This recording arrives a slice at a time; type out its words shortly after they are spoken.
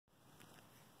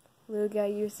Lugia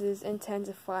uses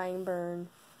intensifying burn.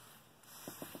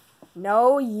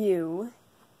 No, you.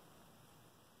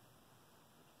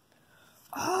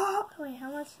 Oh, wait,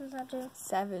 how much does that do?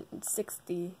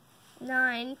 760.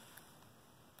 9.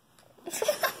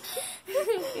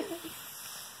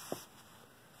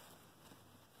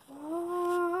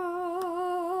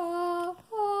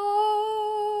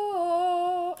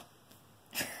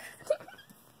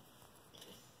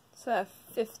 So I have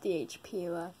 50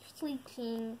 HP left.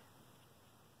 Sleeping.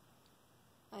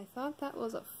 I thought that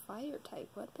was a fire type.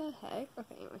 What the heck?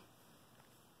 Okay, anyway.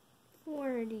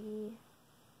 40.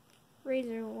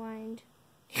 Razor wind.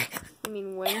 You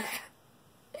mean wind?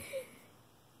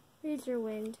 Razor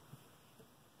wind.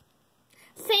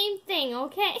 Same thing,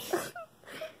 okay?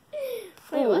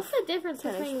 Wait, what's the difference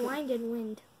between wind and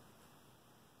wind?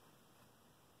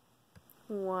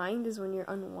 Wind is when you're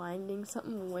unwinding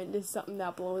something. Wind is something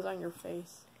that blows on your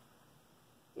face.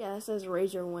 Yeah, that says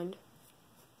razor wind.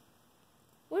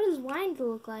 What does wind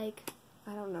look like?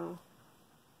 I don't know.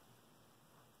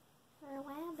 Her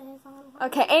web is on.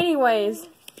 Okay, anyways.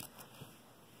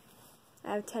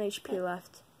 I have 10 HP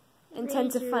left.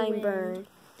 Intensifying burn.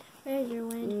 Razor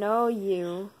wind. No,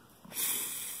 you.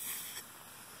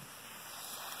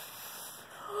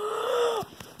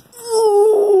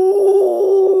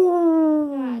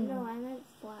 No, I meant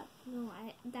slap. No,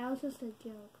 that was just a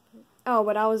joke. But... Oh,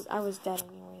 but I was dead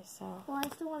anyway, so. Well, I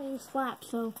still want to use slap,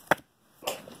 so.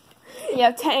 You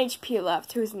have 10 HP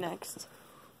left. Who's next?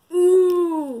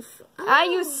 Oof. Oh, I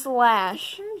use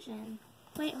slash. Persian.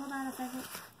 Wait, hold on a second.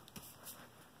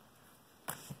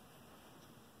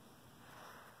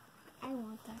 I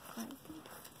want that card.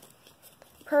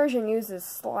 Persian uses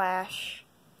slash.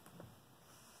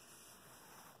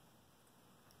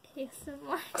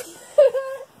 ASMR.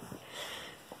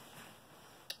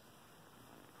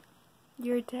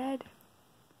 You're dead.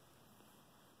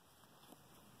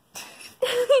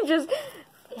 He just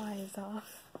flies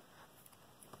off.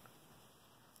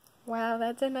 Wow,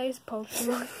 that's a nice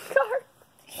Pokemon card.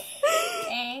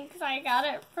 Thanks, I got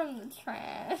it from the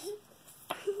trash.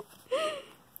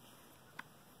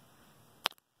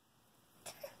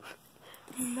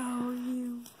 No,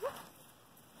 you.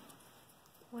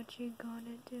 What you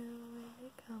gonna do when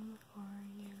they come for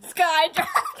you? Skydrop!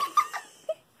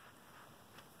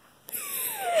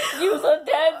 Use a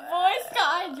dead boy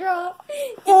Skydrop!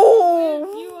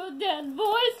 Oh! You a dead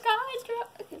boy Skydrop!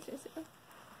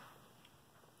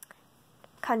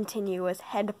 Continuous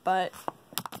headbutt.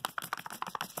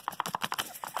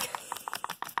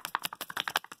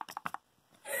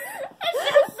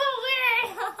 That's so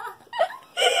weird!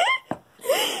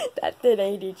 That did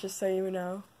 80, just so you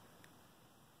know.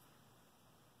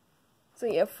 So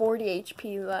you have 40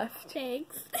 HP left.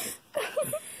 Thanks.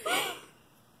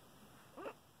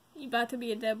 You about to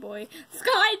be a dead boy.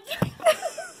 Skydrop!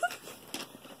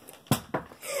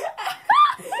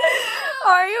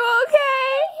 Are you okay?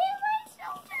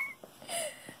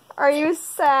 Are you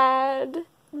sad?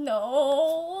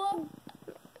 No.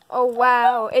 Oh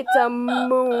wow, it's a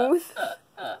moose.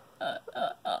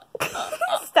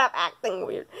 Stop acting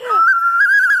weird.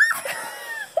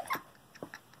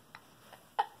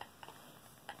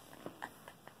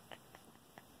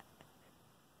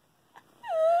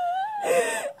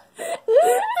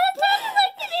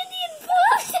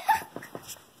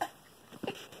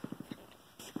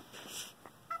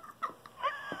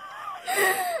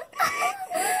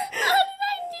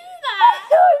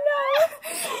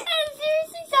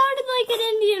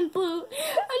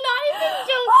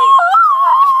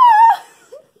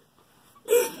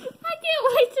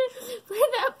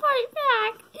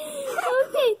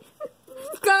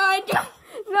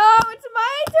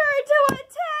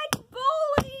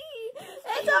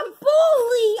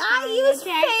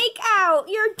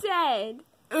 You're dead.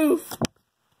 Oof.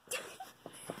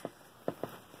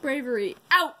 Bravery.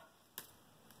 Out.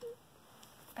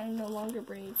 I'm no longer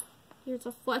brave. Here's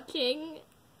a fletching.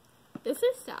 This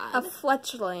is sad. A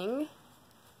fletchling.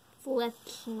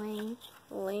 Fletchling.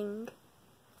 Ling.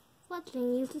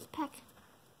 Fletchling uses peck.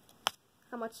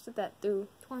 How much did that do?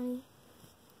 20.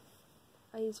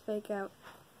 I use fake out.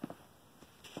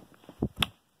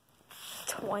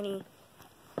 20.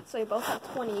 So you both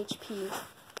have 20 HP.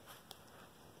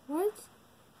 What?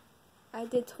 I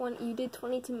did 20. You did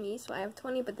 20 to me, so I have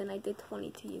 20, but then I did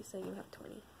 20 to you, so you have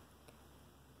 20.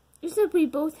 You said we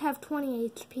both have 20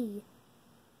 HP.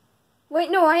 Wait,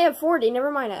 no, I have 40.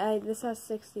 Never mind. This has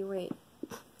 60. Wait.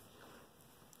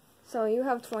 So you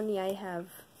have 20. I have...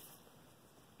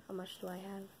 How much do I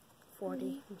have?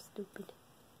 40. I'm stupid.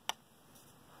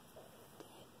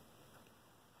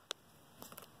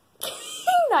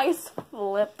 Nice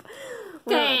flip.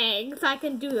 Thanks. thinks I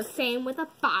can do the same with a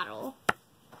bottle.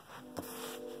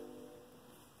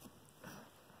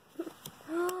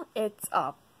 It's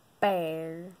a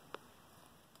bear.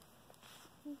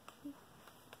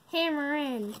 Hammer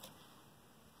in.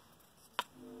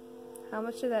 How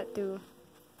much did that do?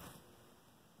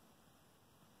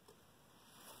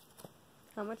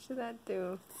 How much did that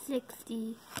do?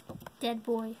 60. Dead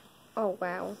boy. Oh,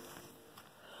 wow.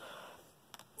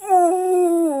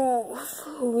 Oh,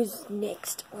 who's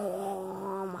next?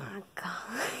 Oh my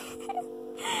god.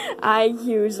 I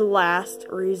use last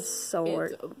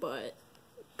resort. It's a butt.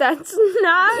 That's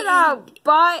not a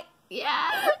butt.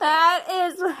 Yeah. That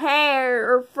is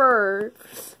hair or fur.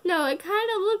 No, it kind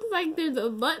of looks like there's a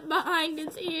butt behind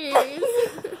its ears.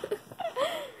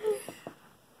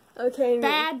 Okay.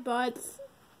 Bad butts.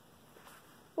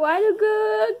 Why do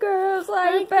good girls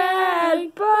like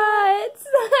bad butts?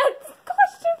 That's a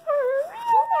question for a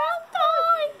real long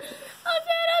time. I've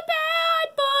had a bad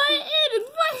butt and it's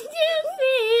playing to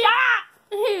see. Ah!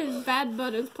 His bad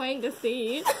butt is playing to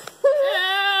see.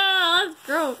 That's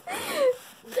gross.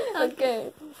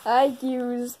 Okay. I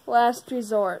use last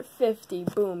resort 50.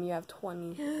 Boom, you have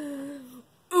 20.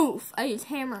 Oof. I use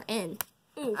hammer in.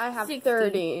 Oof. I have 60.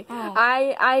 30. Oh.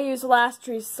 I use last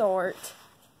resort.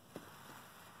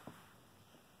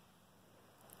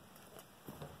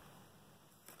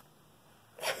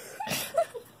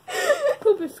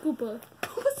 Poopa scoopa.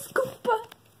 Poopa scoopa.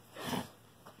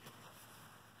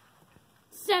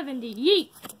 70. Yeet.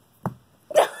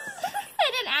 I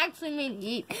didn't actually mean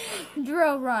yeet.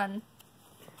 Drill run.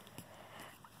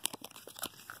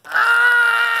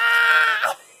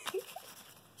 Ah!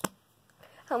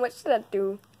 How much did that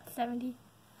do? 70.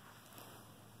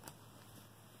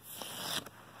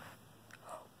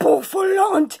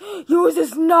 Buffalo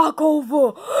uses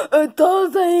knockover. It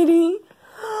does 80.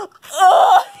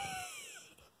 Oh!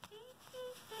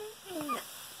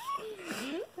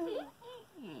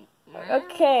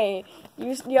 Okay,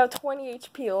 you have 20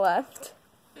 HP left.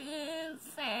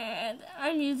 It's sad.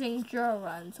 I'm using drill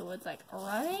run, so it's like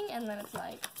running, and then it's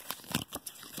like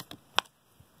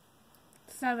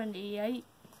 78.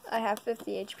 I have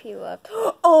 50 HP left.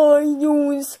 I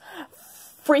use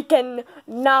freaking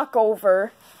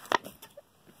knockover.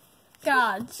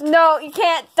 Dodge. No, you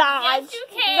can't dodge. Yes, you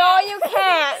can. No, you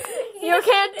can't. You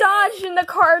can't dodge in the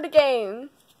card game.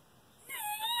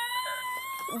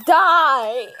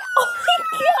 Die. Oh my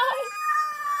god.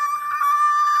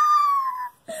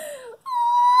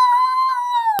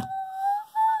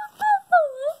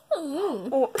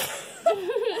 Oh.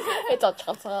 It's a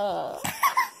chance.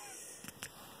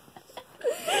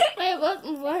 Wait, what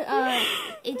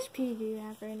HP do you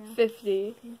have right now?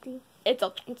 50. 50. It's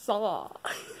a chance.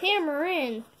 Hammer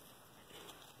in.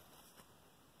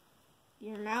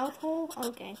 Your mouth hole?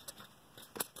 Okay.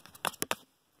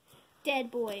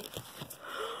 Dead boy.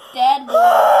 Dead boy.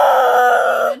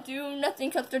 Gonna do nothing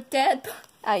because they're dead.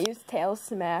 I use tail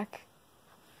smack.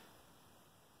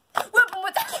 Weapon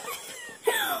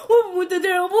with the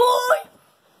dead boy.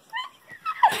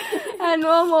 I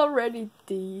know I'm already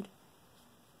dead.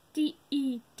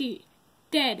 D-E-D.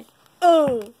 Dead.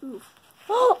 Oh.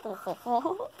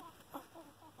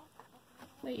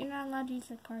 Wait, you're not allowed to use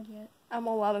that card yet. I'm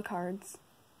a lot of cards.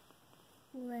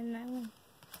 Well, then I win.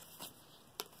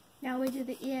 Now we do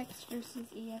the EX versus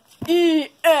EX.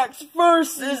 EX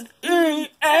versus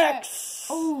EX.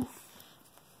 Oh.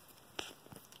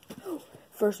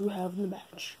 First we have the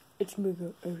match. It's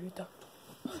Mega Arita.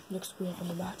 Next we have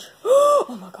the match.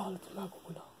 Oh my god, it's Mega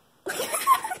winner.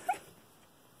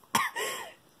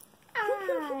 I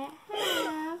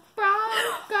have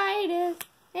bronchitis.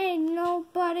 Ain't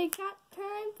nobody got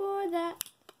time for that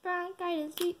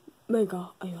bronchitis. Mega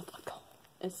Arita.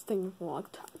 It's thing for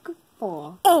attack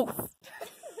for Oh.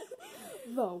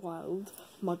 the wild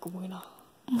Mega winner.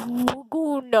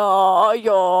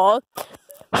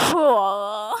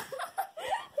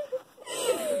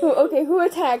 Okay, who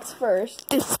attacks first?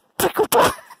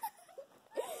 Despicable.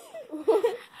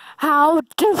 How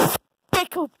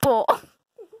despicable.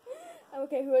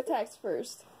 Okay, who attacks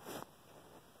first?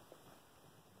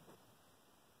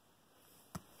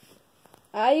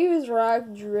 I use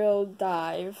rock, drill,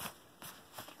 dive.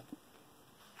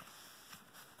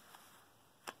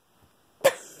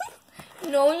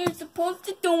 No, you're supposed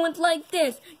to do it like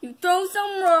this. You throw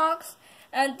some rocks,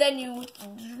 and then you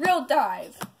drill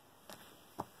dive.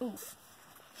 Oof.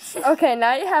 Okay,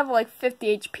 now you have like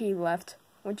 50 HP left.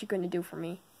 What you gonna do for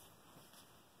me?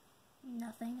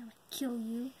 Nothing. I'm gonna kill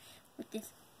you with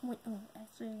this. Oh,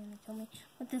 actually, you're gonna kill me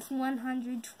with this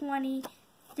 120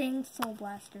 thing soul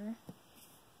blaster.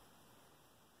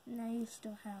 Now you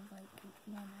still have like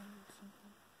 100 something.